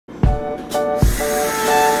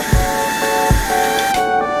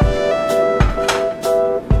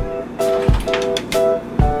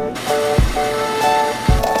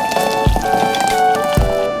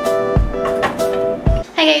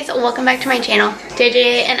back to my channel.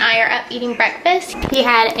 JJ and I are up eating breakfast. He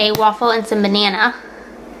had a waffle and some banana.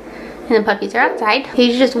 And the puppies are outside.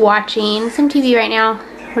 He's just watching some TV right now.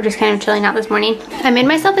 We're just kind of chilling out this morning. I made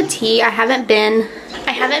myself a tea. I haven't been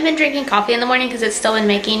drinking coffee in the morning because it's still been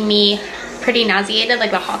making me pretty nauseated,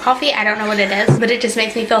 like the hot coffee. I don't know what it is, but it just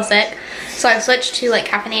makes me feel sick. So I've switched to like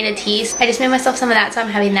caffeinated teas. I just made myself some of that, so I'm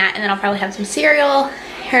having that, and then I'll probably have some cereal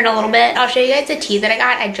here in a little bit. I'll show you guys the tea that I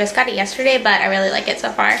got. I just got it yesterday, but I really like it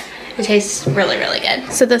so far. It tastes really, really good.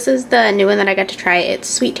 So this is the new one that I got to try. It's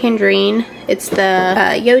Sweet Tangerine. It's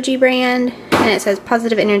the Yogi brand, and it says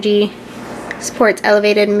positive energy, supports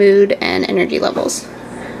elevated mood and energy levels.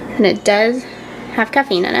 And it does have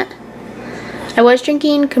caffeine in it. I was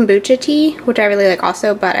drinking kombucha tea, which I really like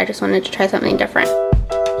also, but I just wanted to try something different.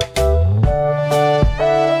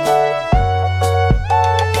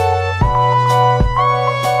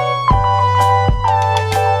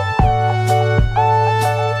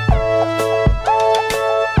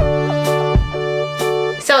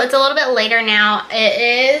 So it's a little bit later now.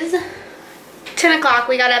 It is 10 o'clock.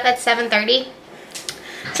 We got up at 7:30.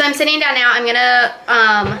 So I'm sitting down now. I'm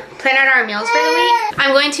gonna plan out our meals for the week.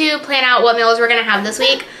 I'm going to plan out what meals we're gonna have this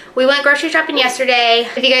week. We went grocery shopping yesterday.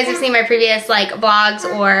 If you guys have seen my previous like vlogs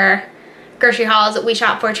or grocery hauls, we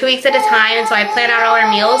shop for 2 weeks at a time, and so I plan out all our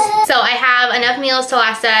meals. So I have enough meals to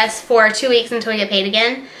last us for 2 weeks until we get paid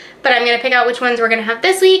again. But I'm gonna pick out which ones we're gonna have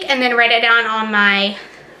this week and then write it down on my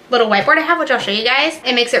little whiteboard I have, which I'll show you guys.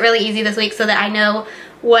 It makes it really easy this week so that I know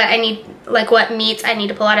what I need, like what meats I need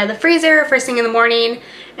to pull out of the freezer first thing in the morning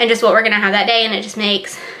and just what we're gonna have that day, and it just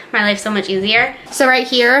makes my life so much easier. So right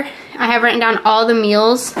here, I have written down all the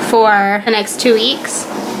meals for the next 2 weeks,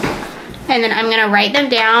 and then I'm gonna write them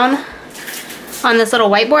down on this little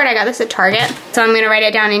whiteboard. I got this at Target. So I'm gonna write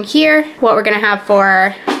it down in here, what we're gonna have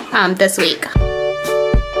for this week.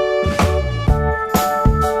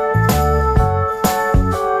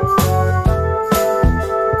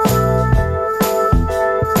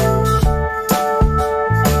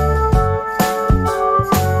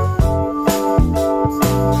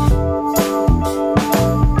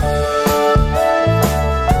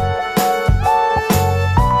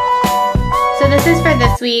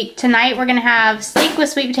 Week. Tonight we're gonna have steak with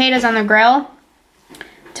sweet potatoes on the grill.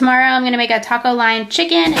 Tomorrow I'm gonna make a taco line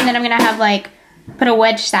chicken, and then I'm gonna have like put a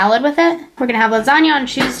wedge salad with it. We're gonna have lasagna on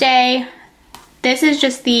Tuesday. This is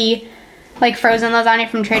just the like frozen lasagna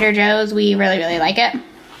from Trader Joe's. We really, really like it.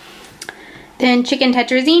 Then chicken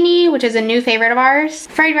tetrazzini, which is a new favorite of ours.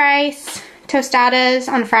 Fried rice, tostadas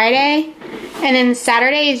on Friday. And then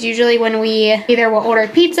Saturday is usually when we either will order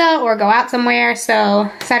pizza or go out somewhere. So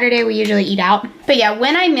Saturday we usually eat out. But yeah,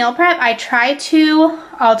 when I meal prep, I try to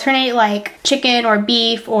alternate like chicken or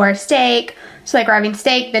beef or steak. So like we're having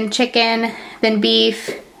steak, then chicken, then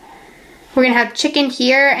beef. We're gonna have chicken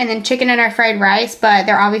here and then chicken in our fried rice, but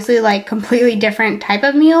they're obviously like completely different type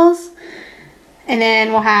of meals. And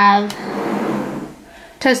then we'll have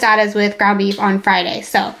tostadas with ground beef on Friday.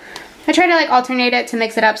 So I try to like alternate it to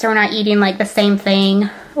mix it up so we're not eating like the same thing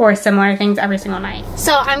or similar things every single night.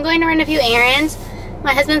 So I'm going to run a few errands.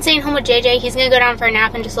 My husband's staying home with JJ. He's gonna go down for a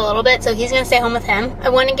nap in just a little bit, so he's gonna stay home with him. I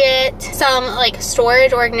want to get some like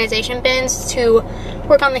storage organization bins to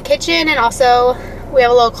work on the kitchen, and also we have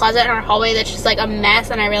a little closet in our hallway that's just like a mess,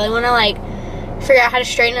 and I really want to like figure out how to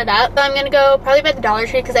straighten it up. So I'm gonna go probably by the Dollar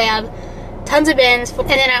Tree because they have tons of bins, and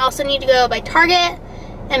then I also need to go by Target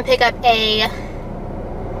and pick up a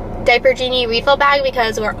Diaper Genie refill bag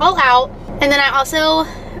because we're all out. And then I also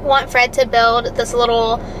want Fred to build this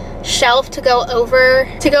little shelf to go over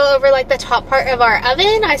like the top part of our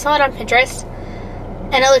oven. I saw it on Pinterest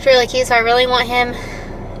and it looked really cute, so I really want him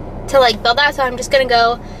to like build that. So I'm just gonna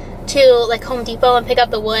go to like Home Depot and pick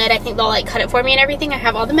up the wood. I think they'll like cut it for me and everything. I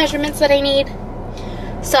have all the measurements that I need,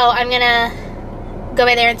 so I'm gonna go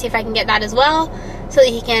by there and see if I can get that as well so that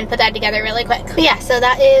he can put that together really quick. But yeah, so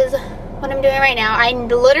that is what I'm doing right now. I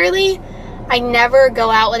never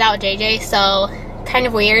go out without JJ, so kind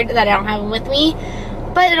of weird that I don't have him with me,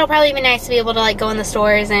 but it'll probably be nice to be able to like go in the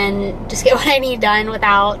stores and just get what I need done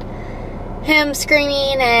without him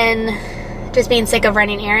screaming and just being sick of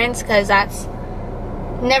running errands, because that's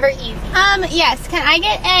never easy. Yes, can I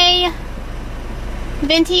get a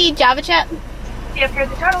venti Java chip? Yep, here's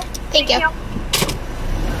the total. Thank you.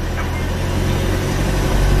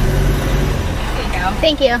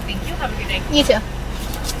 Thank you. Thank you. Have a good day. You too.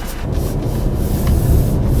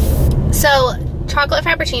 So, chocolate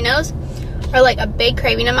frappuccinos are like a big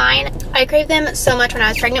craving of mine. I craved them so much when I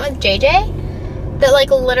was pregnant with JJ that like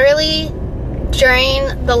literally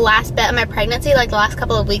during the last bit of my pregnancy, like the last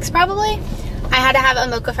couple of weeks probably, I had to have a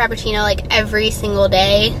mocha frappuccino like every single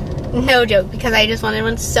day No joke, because I just wanted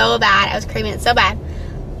one so bad. I was craving it so bad.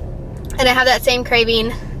 And I have that same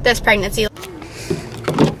craving this pregnancy.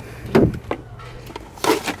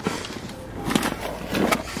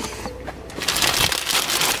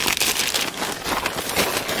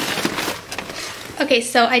 Okay,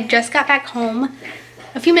 so I just got back home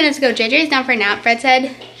a few minutes ago. JJ's down for a nap. Fred said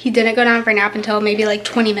he didn't go down for a nap until maybe like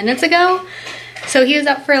 20 minutes ago. So he was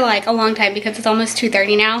up for like a long time because it's almost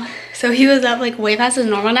 2:30 now. So he was up like way past his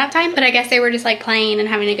normal nap time. But I guess they were just like playing and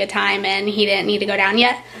having a good time and he didn't need to go down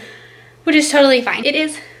yet, which is totally fine. It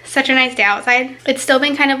is such a nice day outside. It's still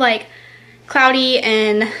been kind of like cloudy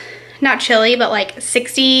and not chilly, but like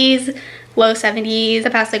 60s, low 70s the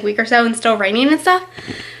past like week or so, and still raining and stuff.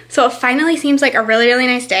 So it finally seems like a really, really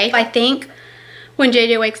nice day. I think when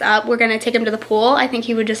JJ wakes up, we're gonna take him to the pool. I think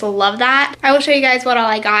he would just love that. I will show you guys what all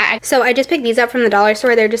I got. So I just picked these up from the dollar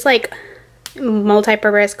store. They're just like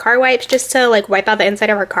multi-purpose car wipes just to like wipe out the inside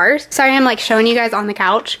of our cars. Sorry I'm like showing you guys on the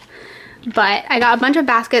couch, but I got a bunch of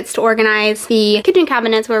baskets to organize the kitchen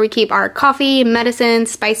cabinets where we keep our coffee, medicine,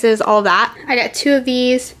 spices, all of that. I got 2 of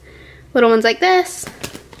these little ones like this,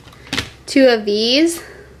 2 of these,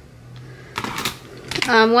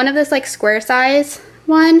 one of this like square size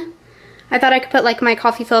one. I thought I could put like my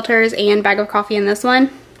coffee filters and bag of coffee in this one.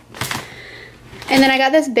 And then I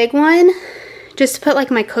got this big one just to put like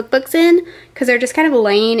my cookbooks in because they're just kind of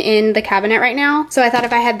laying in the cabinet right now. So I thought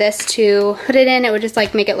if I had this to put it in, it would just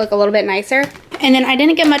like make it look a little bit nicer. And then I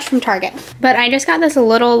didn't get much from Target, but I just got this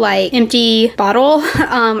little like empty bottle.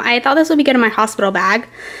 I thought this would be good in my hospital bag.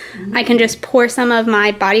 I can just pour some of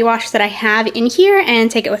my body wash that I have in here and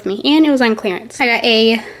take it with me. And it was on clearance. I got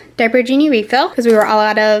a Diaper Genie refill because we were all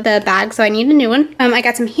out of the bag, so I need a new one. I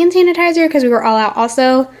got some hand sanitizer because we were all out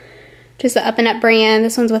also. Just the Up and Up brand.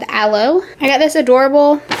 This one's with aloe. I got this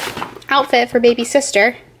adorable outfit for baby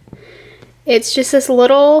sister. It's just this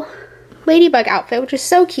little ladybug outfit, which is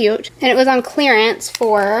so cute. And it was on clearance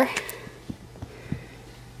for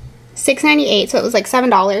 $6.98, so it was like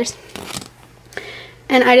 $7.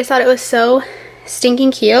 And I just thought it was so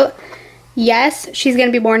stinking cute. Yes, she's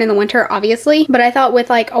gonna be born in the winter, obviously, but I thought with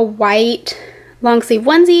like a white long sleeve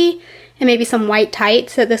onesie and maybe some white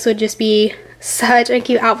tights that this would just be such a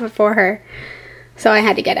cute outfit for her. So I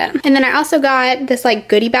had to get it. And then I also got this like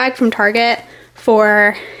goodie bag from Target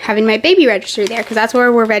for having my baby registry there because that's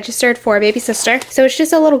where we're registered for baby sister. So it's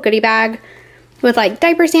just a little goodie bag with like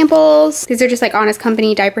diaper samples. These are just like Honest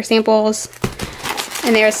Company diaper samples.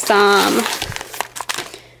 And there's some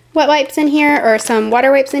wet wipes in here, or some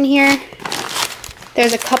water wipes in here.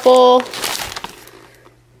 There's a couple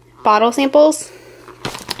bottle samples.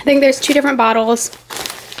 I think there's 2 different bottles.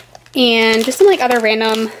 And just some like other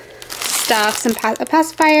random stuff, some a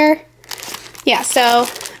pacifier. Yeah, so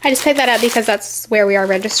I just picked that up because that's where we are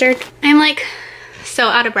registered. I'm like so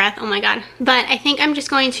out of breath, oh my god. But I think I'm just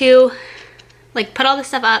going to like put all this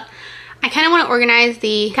stuff up. I kind of want to organize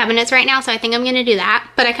the cabinets right now, so I think I'm going to do that.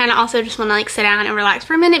 But I kind of also just want to like sit down and relax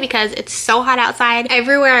for a minute because it's so hot outside.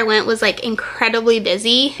 Everywhere I went was like incredibly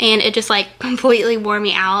busy and it just like completely wore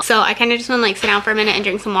me out. So I kind of just want to like sit down for a minute and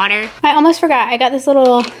drink some water. I almost forgot, I got this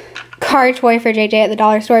little car toy for JJ at the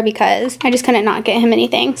dollar store because I just couldn't not get him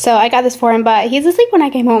anything. So I got this for him, but he's asleep when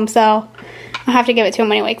I came home, so I'll have to give it to him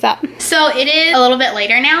when he wakes up. So it is a little bit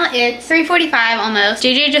later now. It's 3:45 almost.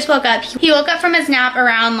 JJ just woke up. He woke up from his nap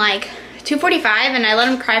around like 2:45 and I let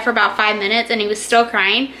him cry for about 5 minutes and he was still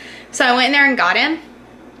crying. So I went in there and got him.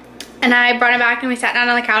 And I brought him back and we sat down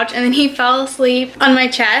on the couch and then he fell asleep on my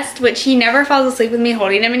chest, which he never falls asleep with me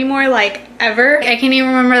holding him anymore, like ever. I can't even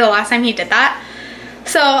remember the last time he did that.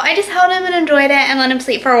 So I just held him and enjoyed it and let him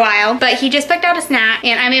sleep for a while. But he just picked out a snack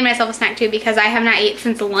and I made myself a snack too because I have not ate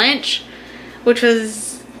since lunch, which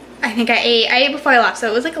was, I think I ate before I left, so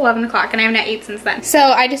it was like 11 o'clock and I have not ate since then. So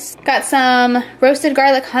I just got some roasted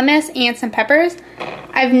garlic hummus and some peppers.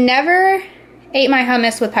 I've never ate my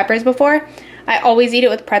hummus with peppers before. I always eat it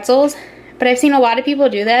with pretzels, but I've seen a lot of people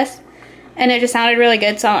do this and it just sounded really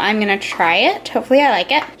good, so I'm gonna try it. Hopefully I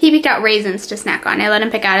like it. He picked out raisins to snack on. I let him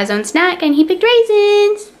pick out his own snack and he picked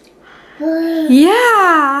raisins.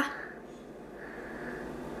 Yeah.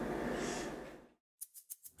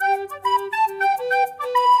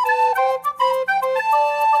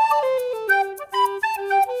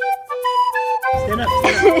 Stand up,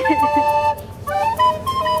 stand up.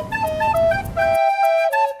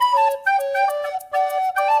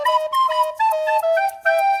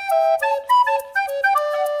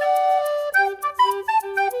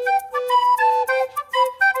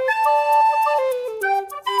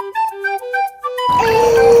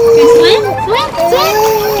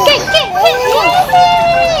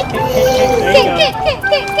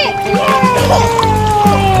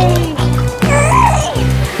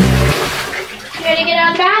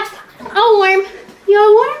 hot bath? All warm. You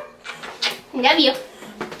all warm? I love you.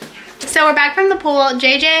 So we're back from the pool.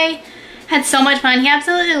 JJ had so much fun. He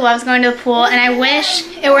absolutely loves going to the pool, and I wish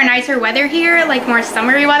it were nicer weather here, like more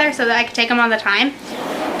summery weather, so that I could take him all the time.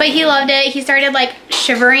 But he loved it. He started like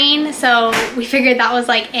shivering, so we figured that was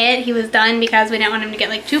like it. He was done because we didn't want him to get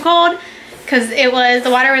like too cold, because the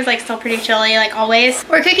water was like still pretty chilly like always.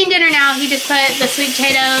 We're cooking dinner now. He just put the sweet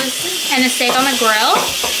potatoes and the steak on the grill.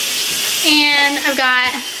 And I've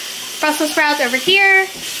got Brussels sprouts over here.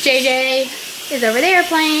 JJ is over there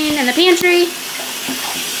playing in the pantry.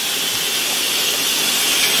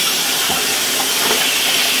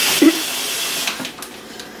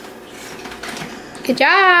 Good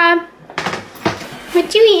job.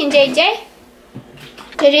 What you eating, JJ?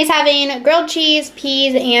 JJ's having grilled cheese,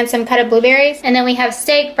 peas, and some cut up blueberries. And then we have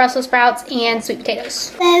steak, Brussels sprouts, and sweet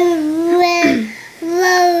potatoes.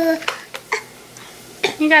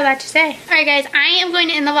 You got a lot to say. Alright guys, I am going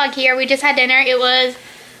to end the vlog here. We just had dinner. It was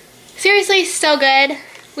seriously so good.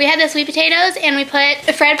 We had the sweet potatoes, and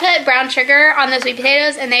Fred put brown sugar on the sweet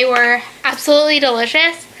potatoes, and they were absolutely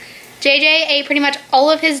delicious. JJ ate pretty much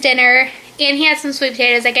all of his dinner, and he had some sweet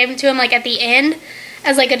potatoes. I gave them to him like at the end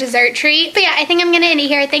as like a dessert treat. But yeah, I think I'm gonna end it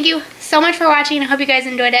here. Thank you so much for watching. I hope you guys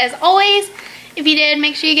enjoyed it as always. If you did,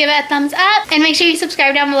 make sure you give it a thumbs up, and make sure you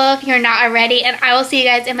subscribe down below if you're not already, and I will see you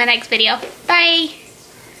guys in my next video. Bye.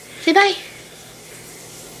 Say bye.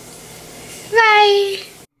 Bye.